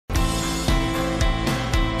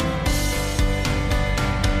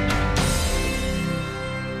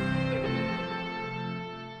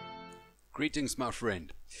Greetings, my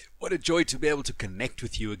friend. What a joy to be able to connect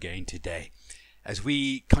with you again today as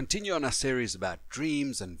we continue on our series about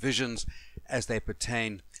dreams and visions as they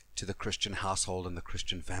pertain to the Christian household and the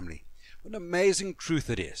Christian family. What an amazing truth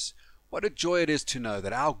it is. What a joy it is to know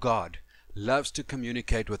that our God loves to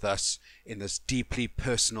communicate with us in this deeply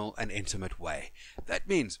personal and intimate way. That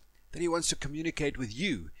means that He wants to communicate with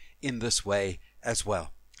you in this way as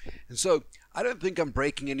well. And so I don't think I'm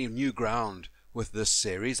breaking any new ground with this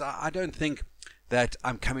series. I don't think that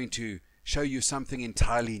I'm coming to show you something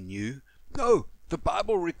entirely new. No, the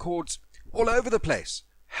Bible records all over the place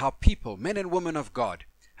how people, men and women of God,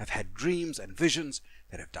 have had dreams and visions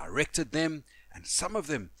that have directed them, and some of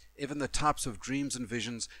them even the types of dreams and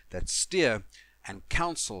visions that steer and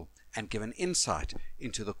counsel and give an insight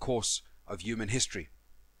into the course of human history.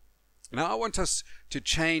 Now I want us to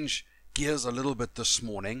change gears a little bit this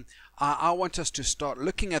morning. I want us to start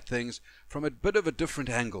looking at things from a bit of a different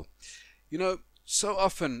angle. You know, so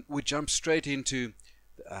often we jump straight into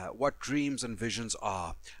what dreams and visions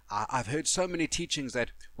are. I've heard so many teachings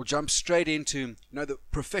that will jump straight into, the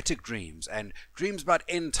prophetic dreams and dreams about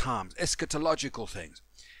end times, eschatological things.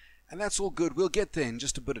 And that's all good. We'll get there in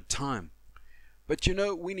just a bit of time. But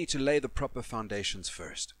we need to lay the proper foundations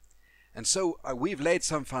first. And so we've laid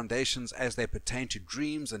some foundations as they pertain to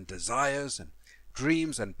dreams and desires and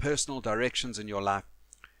dreams and personal directions in your life.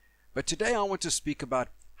 But today I want to speak about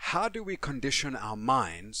how do we condition our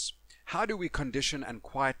minds, how do we condition and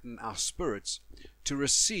quieten our spirits to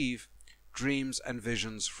receive dreams and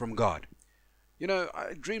visions from God.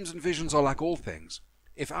 Dreams and visions are like all things.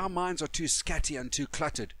 If our minds are too scatty and too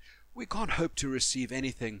cluttered, we can't hope to receive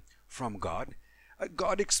anything from God.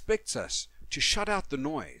 God expects us to shut out the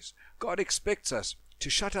noise. God expects us to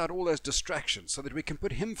shut out all those distractions so that we can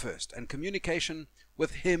put Him first and communication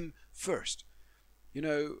with Him first.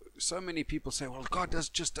 So many people say, well, God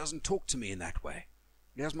just doesn't talk to me in that way.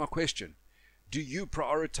 Here's my question. Do you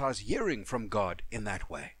prioritize hearing from God in that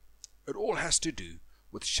way? It all has to do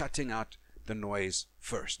with shutting out the noise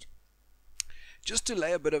first. Just to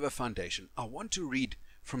lay a bit of a foundation, I want to read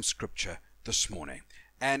from Scripture this morning.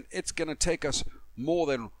 And it's going to take us more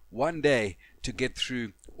than one day to get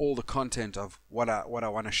through all the content of what I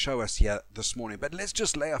want to show us here this morning. But let's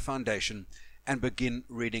just lay a foundation and begin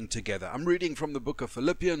reading together. I'm reading from the book of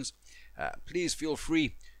Philippians. Please feel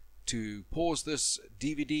free to pause this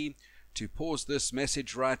DVD, to pause this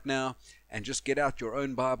message right now, and just get out your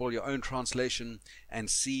own Bible, your own translation, and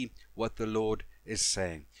see what the Lord is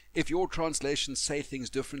saying. If your translations say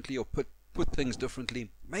things differently or put things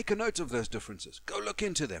differently, make a note of those differences. Go look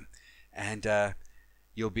into them, and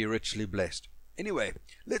you'll be richly blessed. Anyway,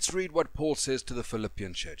 let's read what Paul says to the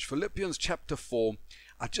Philippian church. Philippians chapter 4,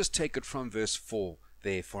 I'll just take it from verse 4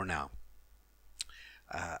 there for now.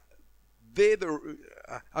 I'm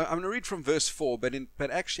going to read from verse 4,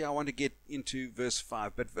 but actually I want to get into verse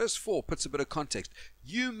 5. But verse 4 puts a bit of context.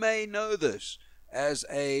 You may know this as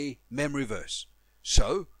a memory verse.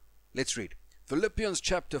 So, let's read. Philippians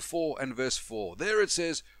chapter 4 and verse 4. There it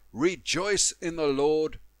says, rejoice in the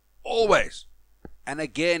Lord always. And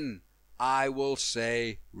again, I will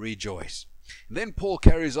say rejoice. And then Paul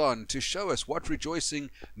carries on to show us what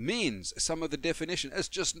rejoicing means. Some of the definition.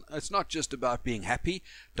 It's not just about being happy,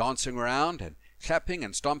 dancing around and clapping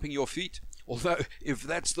and stomping your feet. Although, if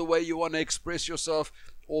that's the way you want to express yourself,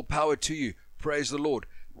 all power to you. Praise the Lord.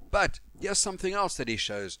 But here's something else that he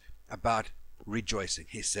shows about rejoicing.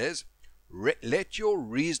 He says, let your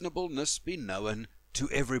reasonableness be known to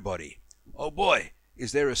everybody. Oh boy,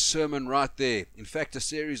 is there a sermon right there. In fact, a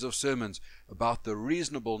series of sermons about the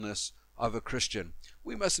reasonableness of a Christian.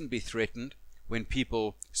 We mustn't be threatened when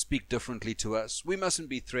people speak differently to us. We mustn't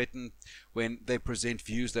be threatened when they present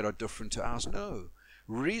views that are different to ours. No.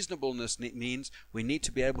 Reasonableness means we need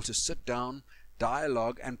to be able to sit down,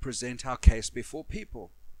 dialogue, and present our case before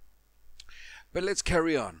people. But let's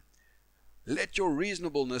carry on. Let your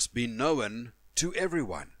reasonableness be known to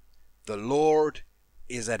everyone. The Lord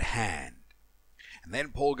is at hand. And then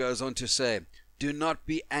Paul goes on to say, do not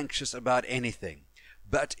be anxious about anything,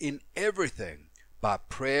 but in everything, by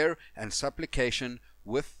prayer and supplication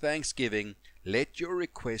with thanksgiving, let your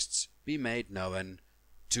requests be made known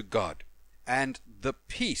to God. And the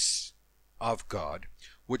peace of God,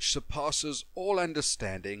 which surpasses all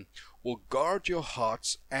understanding, will guard your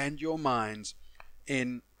hearts and your minds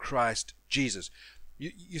in Christ Jesus.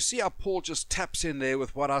 You see how Paul just taps in there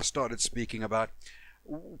with what I started speaking about.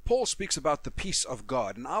 Paul speaks about the peace of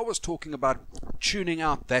God, and I was talking about tuning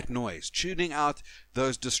out that noise, tuning out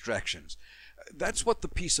those distractions. That's what the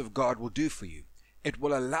peace of God will do for you. It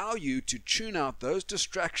will allow you to tune out those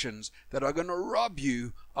distractions that are going to rob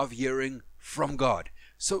you of hearing from God.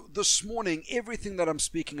 So this morning, everything that I'm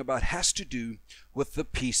speaking about has to do with the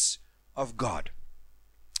peace of God.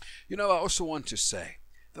 You know, I also want to say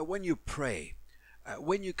that when you pray,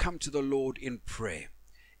 when you come to the Lord in prayer,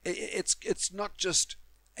 it's not just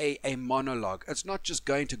a monologue. It's not just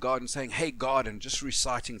going to God and saying, hey God, and just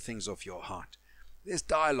reciting things off your heart. There's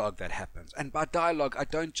dialogue that happens. And by dialogue, I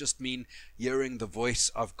don't just mean hearing the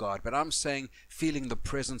voice of God, but I'm saying feeling the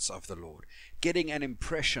presence of the Lord, getting an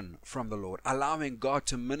impression from the Lord, allowing God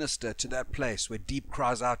to minister to that place where deep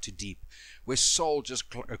cries out to deep, where soul just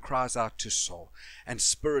cries out to soul, and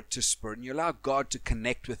spirit to spirit. And you allow God to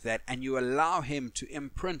connect with that, and you allow Him to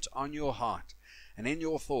imprint on your heart and in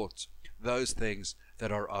your thoughts those things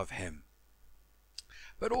that are of Him.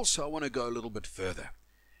 But also I want to go a little bit further.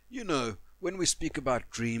 You know, when we speak about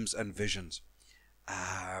dreams and visions,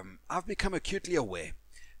 I've become acutely aware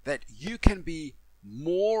that you can be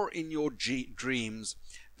more in your dreams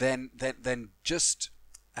than just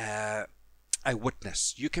a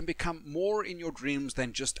witness. You can become more in your dreams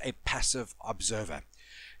than just a passive observer.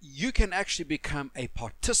 You can actually become a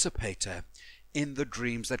participator in the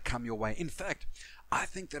dreams that come your way. In fact, I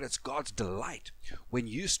think that it's God's delight when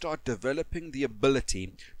you start developing the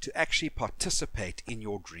ability to actually participate in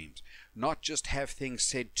your dreams. Not just have things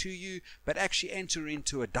said to you, but actually enter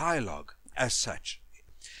into a dialogue as such.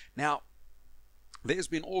 Now, there's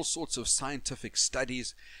been all sorts of scientific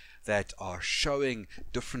studies that are showing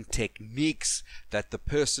different techniques that the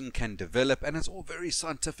person can develop, and it's all very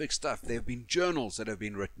scientific stuff. There have been journals that have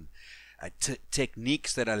been written.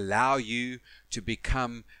 Techniques that allow you to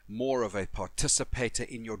become more of a participator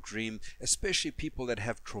in your dream, especially people that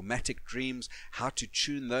have traumatic dreams, how to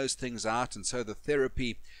tune those things out, and so the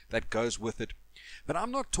therapy that goes with it. But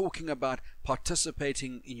I'm not talking about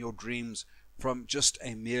participating in your dreams from just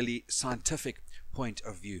a merely scientific point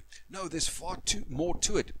of view. No, there's far more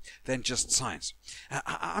to it than just science.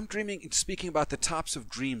 I'm speaking about the types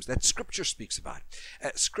of dreams that Scripture speaks about.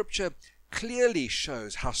 Scripture clearly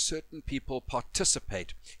shows how certain people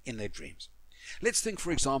participate in their dreams. Let's think, for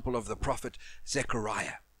example, of the prophet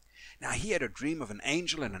Zechariah. Now, he had a dream of an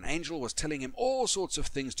angel, and an angel was telling him all sorts of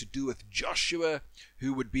things to do with Joshua,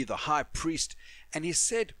 who would be the high priest. And he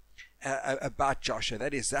said about Joshua,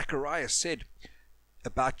 that is, Zechariah said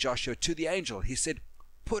about Joshua to the angel, he said,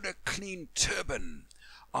 put a clean turban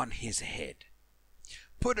on his head.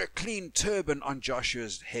 Put a clean turban on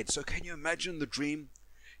Joshua's head. So can you imagine the dream?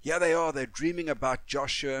 Yeah, they're dreaming about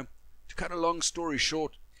Joshua. To cut a long story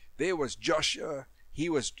short, there was Joshua. He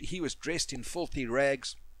was dressed in filthy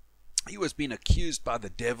rags. He was being accused by the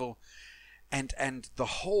devil. And the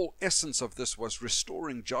whole essence of this was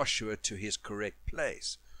restoring Joshua to his correct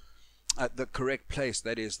place. The correct place,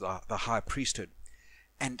 that is the high priesthood.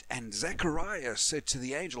 And Zechariah said to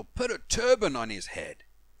the angel, put a turban on his head.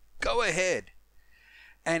 Go ahead.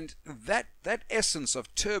 And that essence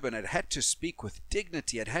of turban, it had to speak with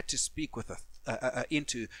dignity. It had to speak with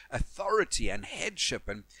into authority and headship.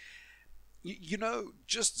 And you know,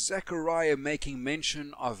 just Zechariah making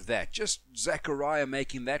mention of that, just Zechariah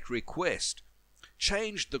making that request,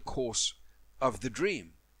 changed the course of the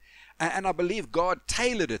dream. And I believe God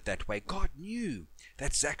tailored it that way. God knew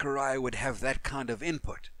that Zechariah would have that kind of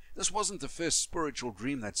input. This wasn't the first spiritual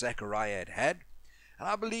dream that Zechariah had had. And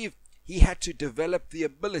I believe he had to develop the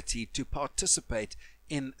ability to participate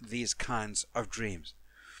in these kinds of dreams.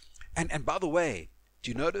 And by the way, do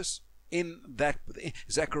you notice in that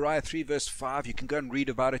Zechariah 3 verse 5, you can go and read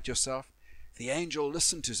about it yourself. The angel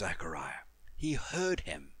listened to Zechariah. He heard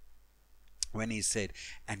him when he said,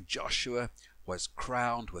 and Joshua was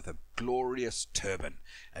crowned with a glorious turban,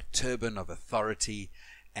 a turban of authority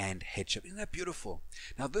and headship. Isn't that beautiful?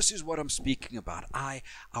 Now, this is what I'm speaking about. I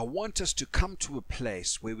want us to come to a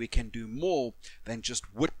place where we can do more than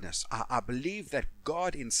just witness. I believe that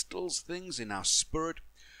God instills things in our spirit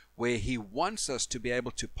where He wants us to be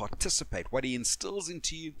able to participate. What He instills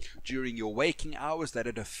into you during your waking hours, that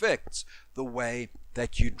it affects the way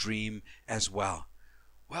that you dream as well.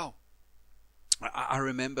 Well, I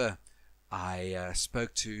remember I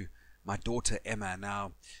spoke to my daughter Emma.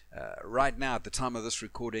 Now, right now at the time of this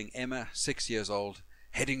recording, Emma, 6 years old,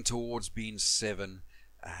 heading towards being 7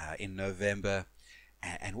 in November.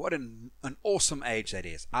 And what an awesome age that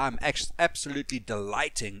is. I'm absolutely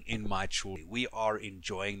delighting in my children. We are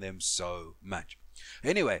enjoying them so much.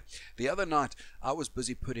 Anyway, the other night I was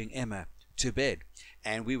busy putting Emma to bed,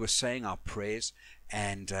 and we were saying our prayers.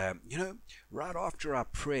 And, right after our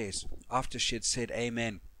prayers, after she had said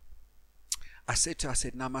amen, I said to her,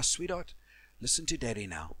 now, my sweetheart, listen to Daddy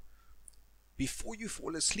now. Before you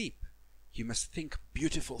fall asleep, you must think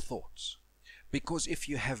beautiful thoughts. Because if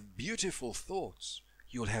you have beautiful thoughts,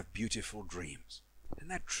 you'll have beautiful dreams. Isn't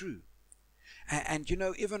that true? And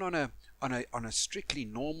even on a strictly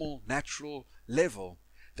normal, natural level,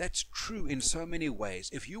 that's true in so many ways.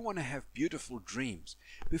 If you want to have beautiful dreams,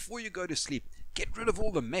 before you go to sleep, get rid of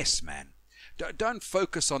all the mess, man. Don't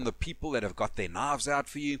focus on the people that have got their knives out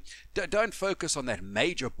for you. Don't focus on that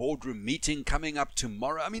major boardroom meeting coming up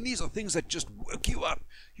tomorrow. I mean, these are things that just work you up.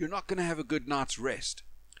 You're not going to have a good night's rest.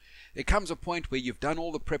 There comes a point where you've done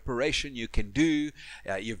all the preparation you can do.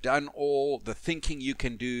 You've done all the thinking you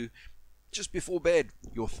can do. Just before bed,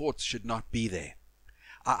 your thoughts should not be there.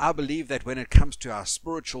 I believe that when it comes to our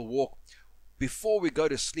spiritual walk, before we go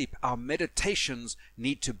to sleep, our meditations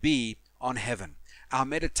need to be on heaven. Our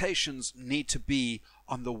meditations need to be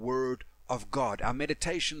on the Word of God. Our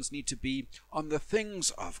meditations need to be on the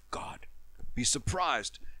things of God. Be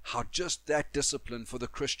surprised how just that discipline for the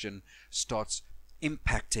Christian starts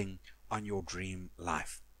impacting on your dream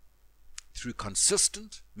life. Through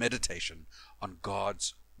consistent meditation on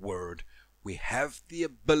God's Word, we have the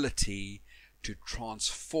ability to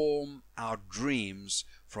transform our dreams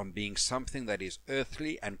from being something that is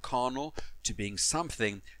earthly and carnal to being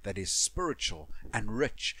something that is spiritual and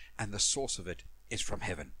rich, and the source of it is from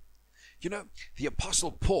heaven. The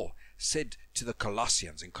Apostle Paul said to the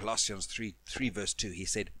Colossians in Colossians 3 verse 2, he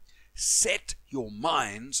said, set your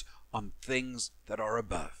minds on things that are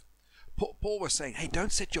above. Paul was saying, hey,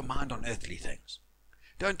 don't set your mind on earthly things.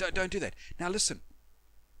 Don't do that. Now listen,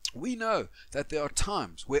 we know that there are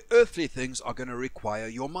times where earthly things are going to require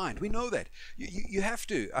your mind. We know that. You have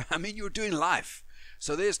to. I mean, you're doing life.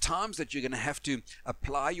 So there's times that you're going to have to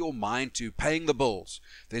apply your mind to paying the bills.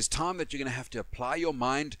 There's time that you're going to have to apply your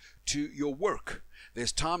mind to your work.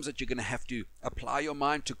 There's times that you're going to have to apply your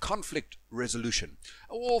mind to conflict resolution.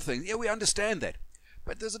 All things. Yeah, we understand that.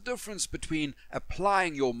 But there's a difference between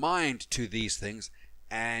applying your mind to these things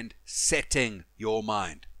and setting your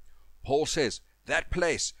mind. Paul says, that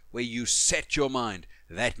place where you set your mind,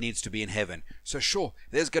 that needs to be in heaven. So sure,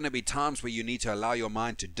 there's going to be times where you need to allow your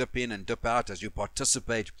mind to dip in and dip out as you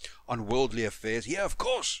participate on worldly affairs. Yeah, of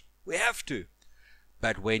course, we have to.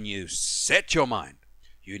 But when you set your mind,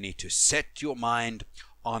 you need to set your mind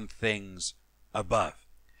on things above.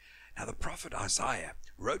 Now the prophet Isaiah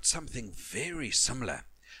wrote something very similar.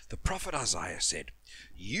 The prophet Isaiah said,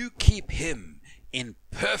 you keep him in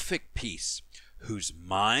perfect peace, whose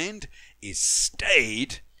mind is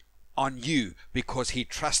stayed on you because he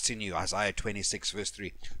trusts in you. Isaiah 26 verse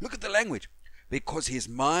 3. Look at the language. Because his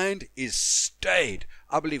mind is stayed.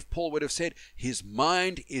 I believe Paul would have said his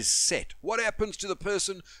mind is set. What happens to the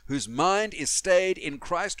person whose mind is stayed in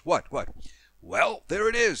Christ? What? Well, there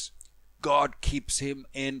it is. God keeps him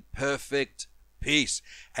in perfect peace.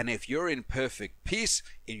 And if you're in perfect peace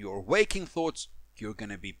in your waking thoughts, you're going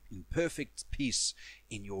to be in perfect peace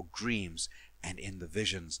in your dreams and in the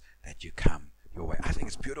visions that you come your way. I think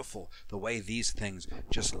it's beautiful the way these things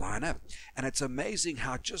just line up. And it's amazing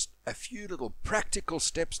how just a few little practical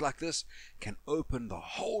steps like this can open the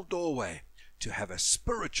whole doorway to have a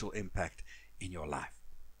spiritual impact in your life.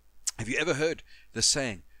 Have you ever heard the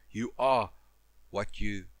saying, you are what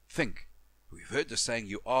you think? We've heard the saying,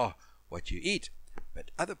 you are what you eat.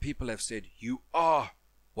 But other people have said, you are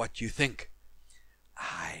what you think.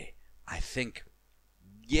 I think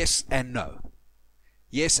yes and no.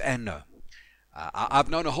 Yes and no. I've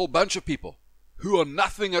known a whole bunch of people who are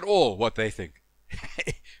nothing at all what they think.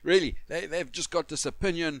 Really, they've just got this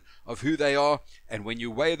opinion of who they are, and when you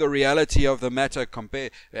weigh the reality of the matter,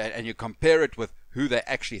 and you compare it with who they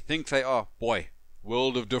actually think they are, boy,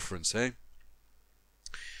 world of difference, eh?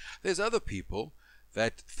 There's other people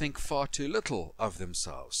that think far too little of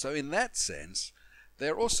themselves. So in that sense,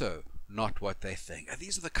 they're also not what they think. And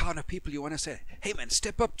these are the kind of people you want to say, hey man,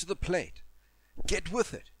 step up to the plate. Get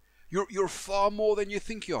with it. You're far more than you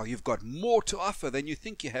think you are. You've got more to offer than you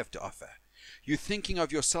think you have to offer. You're thinking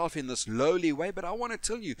of yourself in this lowly way, but I want to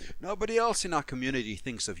tell you, nobody else in our community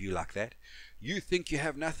thinks of you like that. You think you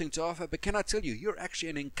have nothing to offer, but can I tell you, you're actually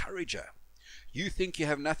an encourager. You think you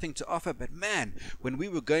have nothing to offer, but man, when we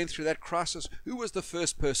were going through that crisis, who was the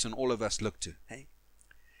first person all of us looked to? Hey?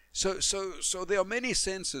 So there are many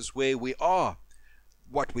senses where we are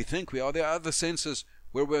what we think we are. There are other senses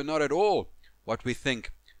where we're not at all what we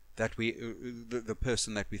think that the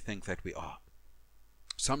person that we think that we are.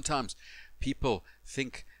 Sometimes people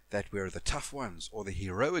think that we're the tough ones or the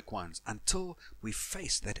heroic ones until we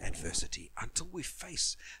face that adversity, until we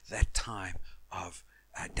face that time of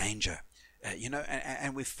danger.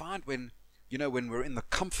 And we find when we're in the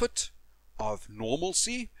comfort of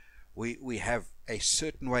normalcy, we have a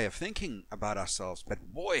certain way of thinking about ourselves.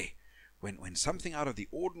 But boy, when something out of the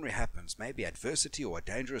ordinary happens, maybe adversity or a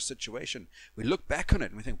dangerous situation, we look back on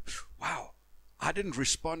it and we think, wow, I didn't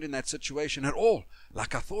respond in that situation at all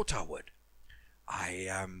like I thought I would. I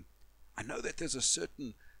know that there's a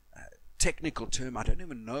certain technical term. I don't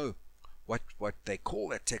even know what they call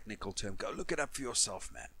that technical term. Go look it up for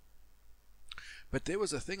yourself, man. But there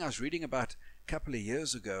was a thing I was reading about a couple of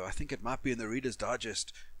years ago. I think it might be in the Reader's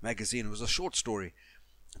Digest magazine. It was a short story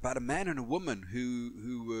about a man and a woman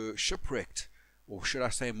who were shipwrecked, or should I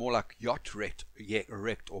say more like yacht wrecked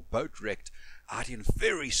or boat wrecked, out in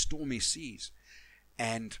very stormy seas.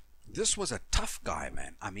 And this was a tough guy,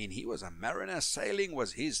 man. I mean, he was a mariner. Sailing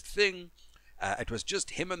was his thing. It was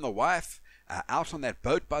just him and the wife out on that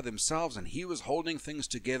boat by themselves, and he was holding things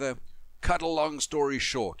together. Cut a long story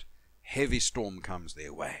short, heavy storm comes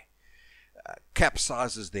their way,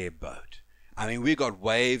 capsizes their boat. I mean, we got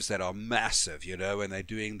waves that are massive, you know, and they're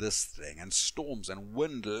doing this thing, and storms and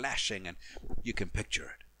wind lashing, and you can picture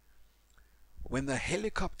it. When the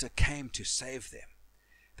helicopter came to save them,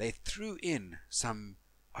 they threw in some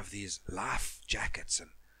of these life jackets and,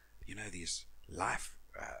 you know, these life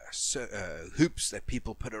hoops that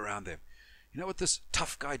people put around them. You know what this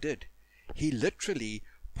tough guy did? He literally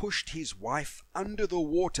pushed his wife under the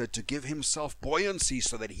water to give himself buoyancy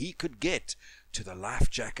so that he could get to the life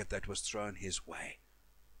jacket that was thrown his way.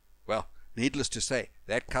 Well, needless to say,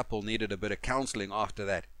 that couple needed a bit of counseling after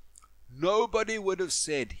that. Nobody would have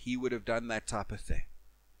said he would have done that type of thing.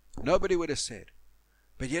 Nobody would have said.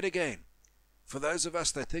 But yet again, for those of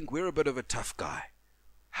us that think we're a bit of a tough guy,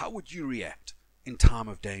 how would you react in time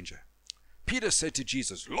of danger? Peter said to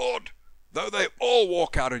Jesus, "Lord, though they all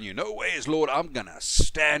walk out on you, no ways, Lord, I'm going to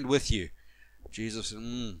stand with you." Jesus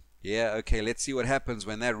said, yeah, okay, let's see what happens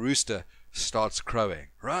when that rooster starts crowing,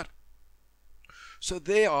 right? So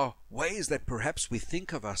there are ways that perhaps we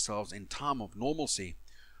think of ourselves in time of normalcy,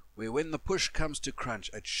 where when the push comes to crunch,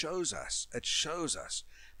 it shows us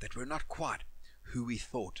that we're not quite who we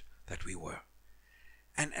thought that we were.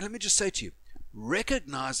 And let me just say to you,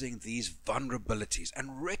 recognizing these vulnerabilities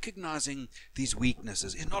and recognizing these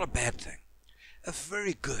weaknesses is not a bad thing. It's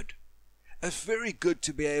very good. It's very good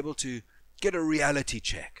to be able to get a reality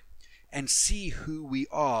check and see who we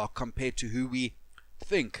are compared to who we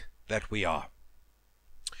think that we are.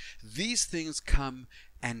 These things come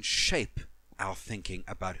and shape our thinking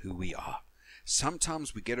about who we are.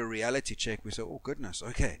 Sometimes we get a reality check. We say, oh goodness,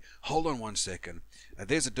 okay, hold on one second.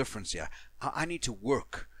 There's a difference here. I need to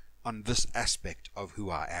work on this aspect of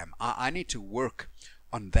who I am. I need to work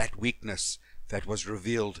on that weakness that was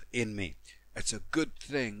revealed in me. It's a good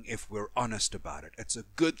thing if we're honest about it. It's a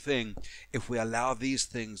good thing if we allow these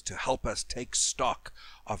things to help us take stock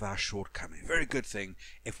of our shortcoming. Very good thing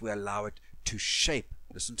if we allow it to shape,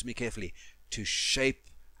 listen to me carefully, to shape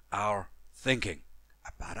our thinking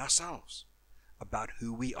about ourselves, about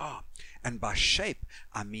who we are. And by shape,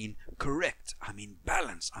 I mean correct, I mean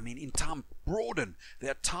balance, I mean in time broaden.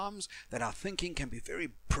 There are times that our thinking can be very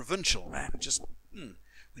provincial, man. Just,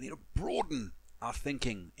 we need to broaden our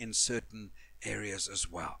thinking in certain areas as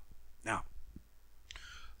well. Now,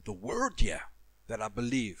 the word here that I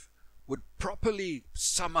believe would properly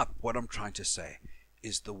sum up what I'm trying to say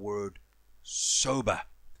is the word sober.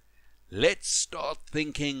 Let's start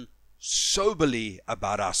thinking soberly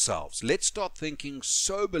about ourselves. Let's start thinking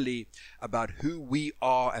soberly about who we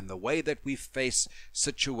are and the way that we face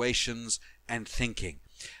situations and thinking.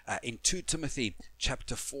 In 2 Timothy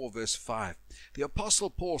chapter 4 verse 5, the Apostle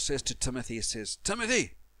Paul says to Timothy, he says,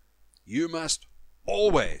 Timothy, you must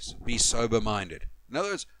always be sober-minded. In other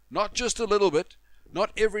words, not just a little bit,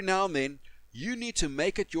 not every now and then. You need to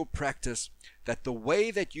make it your practice that the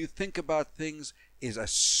way that you think about things is a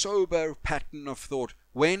sober pattern of thought.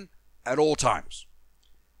 When? At all times.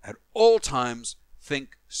 At all times,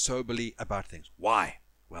 think soberly about things. Why?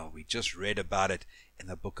 Well, we just read about it in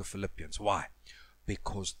the book of Philippians. Why?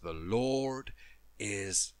 Because the Lord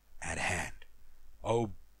is at hand.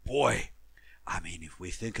 Oh boy. I mean, if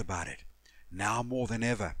we think about it, now more than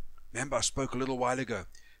ever. Remember, I spoke a little while ago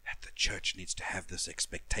that the church needs to have this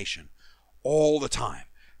expectation all the time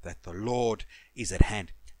that the Lord is at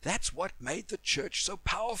hand. That's what made the church so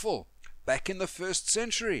powerful back in the first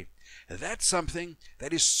century. That's something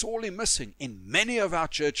that is sorely missing in many of our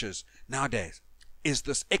churches nowadays, is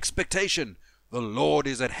this expectation the Lord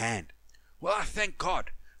is at hand. Well, I thank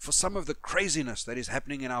God for some of the craziness that is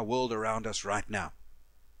happening in our world around us right now.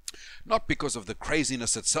 Not because of the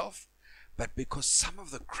craziness itself, but because some of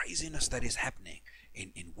the craziness that is happening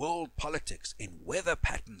in world politics, in weather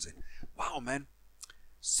patterns, and wow, man,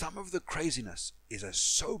 some of the craziness is a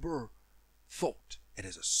sober thought. It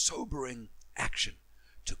is a sobering action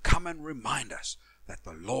to come and remind us that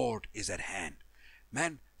the Lord is at hand.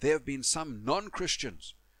 Man, there have been some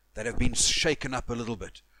non-Christians that have been shaken up a little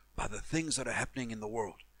bit by the things that are happening in the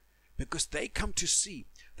world, because they come to see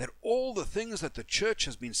that all the things that the church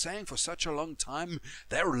has been saying for such a long time,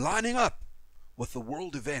 they're lining up with the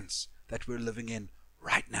world events that we're living in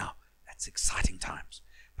right now. That's exciting times.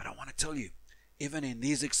 But I want to tell you, even in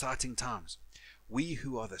these exciting times, we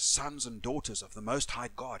who are the sons and daughters of the Most High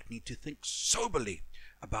God need to think soberly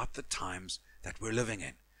about the times that we're living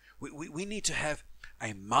in. We need to have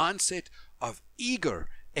a mindset of eager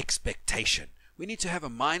expectation. We need to have a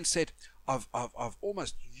mindset of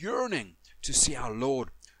almost yearning to see our Lord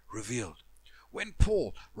revealed. When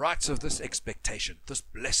Paul writes of this expectation, this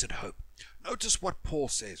blessed hope, notice what Paul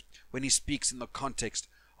says when he speaks in the context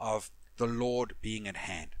of the Lord being at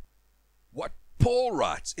hand. What Paul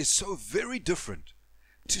writes is so very different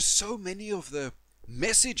to so many of the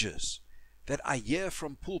messages that I hear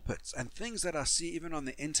from pulpits and things that I see even on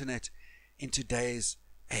the internet in today's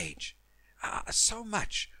age. So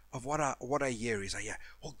much of what I hear is,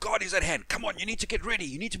 well, God is at hand. Come on, you need to get ready.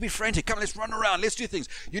 You need to be frantic. Come on, let's run around. Let's do things.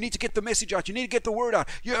 You need to get the message out. You need to get the word out.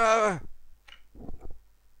 Yeah.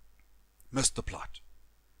 Missed the plot.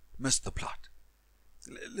 Missed the plot.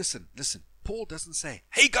 Listen. Paul doesn't say,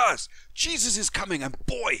 hey guys, Jesus is coming and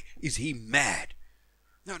boy, is he mad.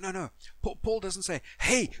 No. Paul doesn't say,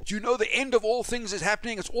 hey, do you know the end of all things is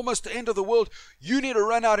happening? It's almost the end of the world. You need to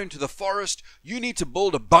run out into the forest. You need to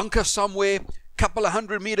build a bunker somewhere, couple of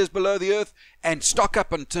 100 meters below the earth, and stock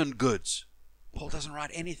up on tinned goods. Paul doesn't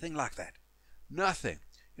write anything like that. Nothing.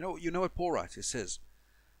 You know what Paul writes? He says,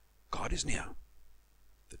 God is near.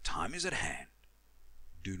 The time is at hand.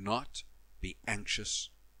 Do not be anxious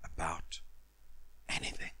about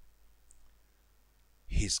anything.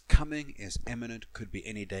 His coming is imminent, could be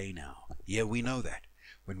any day now. Yeah, we know that.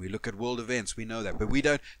 When we look at world events, we know that. But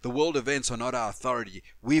the world events are not our authority.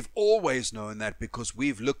 We've always known that because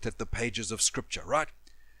we've looked at the pages of Scripture, right?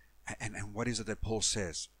 And what is it that Paul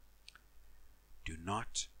says? Do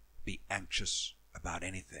not be anxious about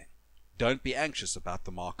anything. Don't be anxious about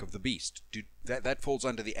the mark of the beast. That falls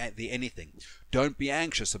under the anything. Don't be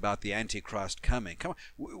anxious about the Antichrist coming. Come on,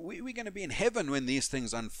 we're going to be in heaven when these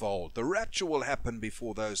things unfold. The rapture will happen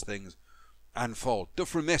before those things unfold.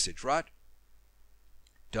 Different message, right?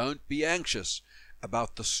 Don't be anxious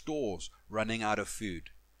about the stores running out of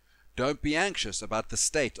food. Don't be anxious about the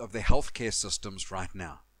state of the healthcare systems right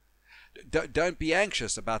now. Don't be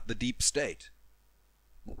anxious about the deep state.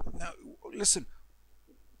 Now, listen.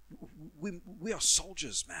 We are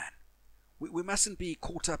soldiers, man. We mustn't be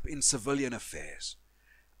caught up in civilian affairs.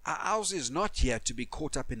 Ours is not here to be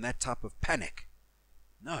caught up in that type of panic.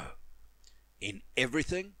 No. In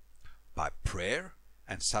everything, by prayer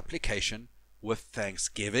and supplication, with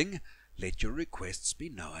thanksgiving, let your requests be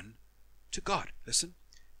known to God. Listen.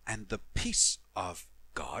 And the peace of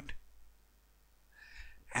God,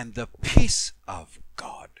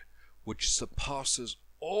 which surpasses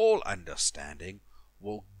all understanding,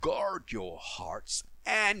 will guard your hearts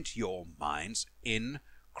and your minds in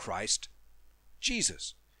Christ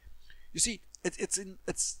Jesus. You see,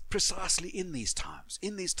 it's precisely in these times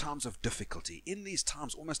of difficulty, in these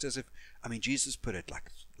times almost as if, Jesus put it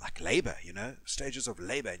like labor, stages of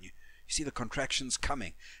labor, and you see the contractions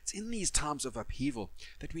coming. It's in these times of upheaval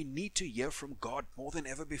that we need to hear from God more than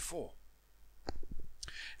ever before.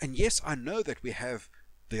 And yes, I know that we have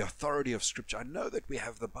the authority of Scripture. I know that we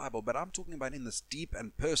have the Bible, but I'm talking about in this deep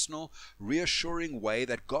and personal, reassuring way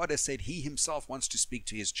that God has said He Himself wants to speak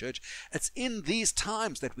to His church. It's in these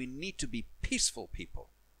times that we need to be peaceful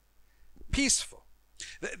people. Peaceful.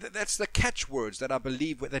 That's the catchwords that I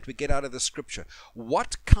believe that we get out of the Scripture.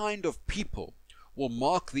 What kind of people will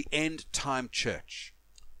mark the end time church?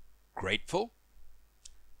 Grateful,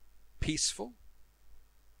 peaceful,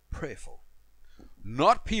 prayerful.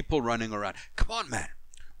 Not people running around. Come on, man.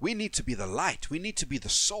 We need to be the light. We need to be the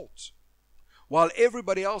salt. While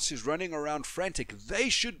everybody else is running around frantic, they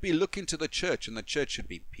should be looking to the church, and the church should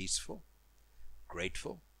be peaceful,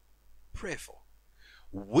 grateful, prayerful.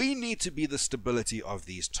 We need to be the stability of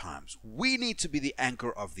these times. We need to be the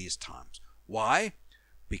anchor of these times. Why?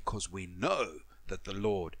 Because we know that the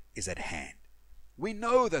Lord is at hand. We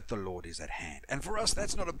know that the Lord is at hand. And for us,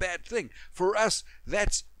 that's not a bad thing. For us,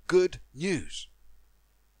 that's good news.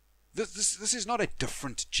 This is not a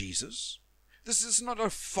different Jesus. This is not a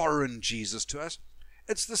foreign Jesus to us.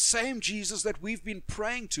 It's the same Jesus that we've been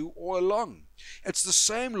praying to all along. It's the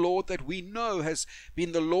same Lord that we know has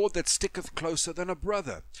been the Lord that sticketh closer than a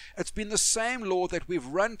brother. It's been the same Lord that we've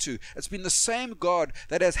run to. It's been the same God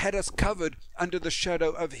that has had us covered under the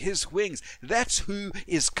shadow of His wings. That's who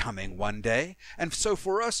is coming one day. And so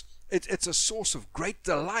for us, it's a source of great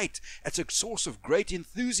delight. It's a source of great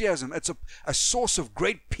enthusiasm. It's a source of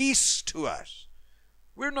great peace to us.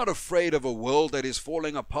 We're not afraid of a world that is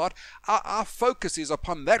falling apart. Our focus is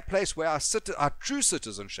upon that place where our true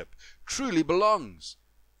citizenship truly belongs,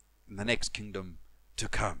 in the next kingdom to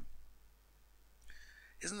come.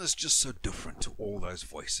 Isn't this just so different to all those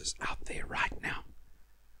voices out there right now?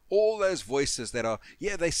 All those voices that are,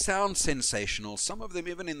 yeah, they sound sensational. Some of them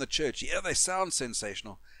even in the church, yeah, they sound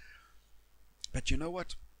sensational. But you know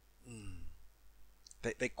what?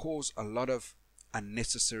 They cause a lot of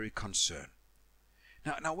unnecessary concern.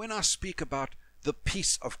 Now, when I speak about the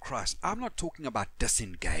peace of Christ, I'm not talking about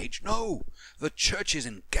disengage. No, the church is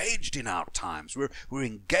engaged in our times. We're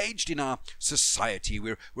engaged in our society.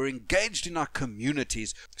 We're engaged in our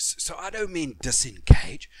communities. So I don't mean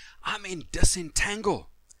disengage. I mean disentangle.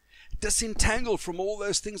 Disentangle from all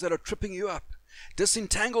those things that are tripping you up.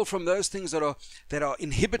 Disentangle from those things that are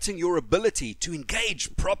inhibiting your ability to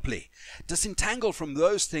engage properly. Disentangle from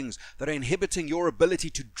those things that are inhibiting your ability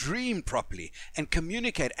to dream properly and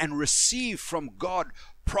communicate and receive from God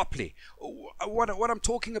properly. What I'm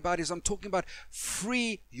talking about is I'm talking about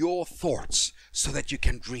free your thoughts so that you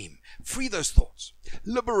can dream. Free those thoughts.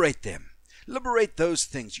 Liberate them. Liberate those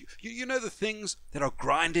things. You know the things that are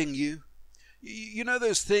grinding you? You know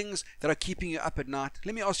those things that are keeping you up at night?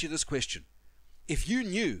 Let me ask you this question. If you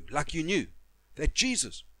knew, like you knew, that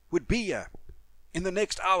Jesus would be here in the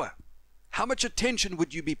next hour, how much attention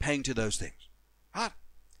would you be paying to those things? Right?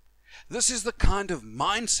 This is the kind of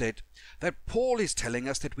mindset that Paul is telling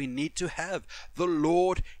us that we need to have. The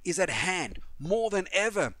Lord is at hand. More than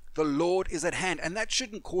ever, the Lord is at hand. And that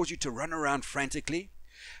shouldn't cause you to run around frantically.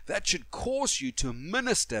 That should cause you to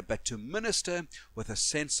minister, but to minister with a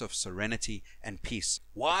sense of serenity and peace.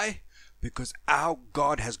 Why? Because our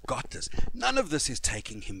God has got this. None of this is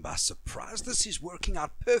taking him by surprise. This is working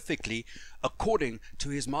out perfectly according to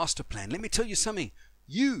his master plan. Let me tell you something.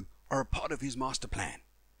 You are a part of his master plan.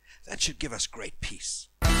 That should give us great peace.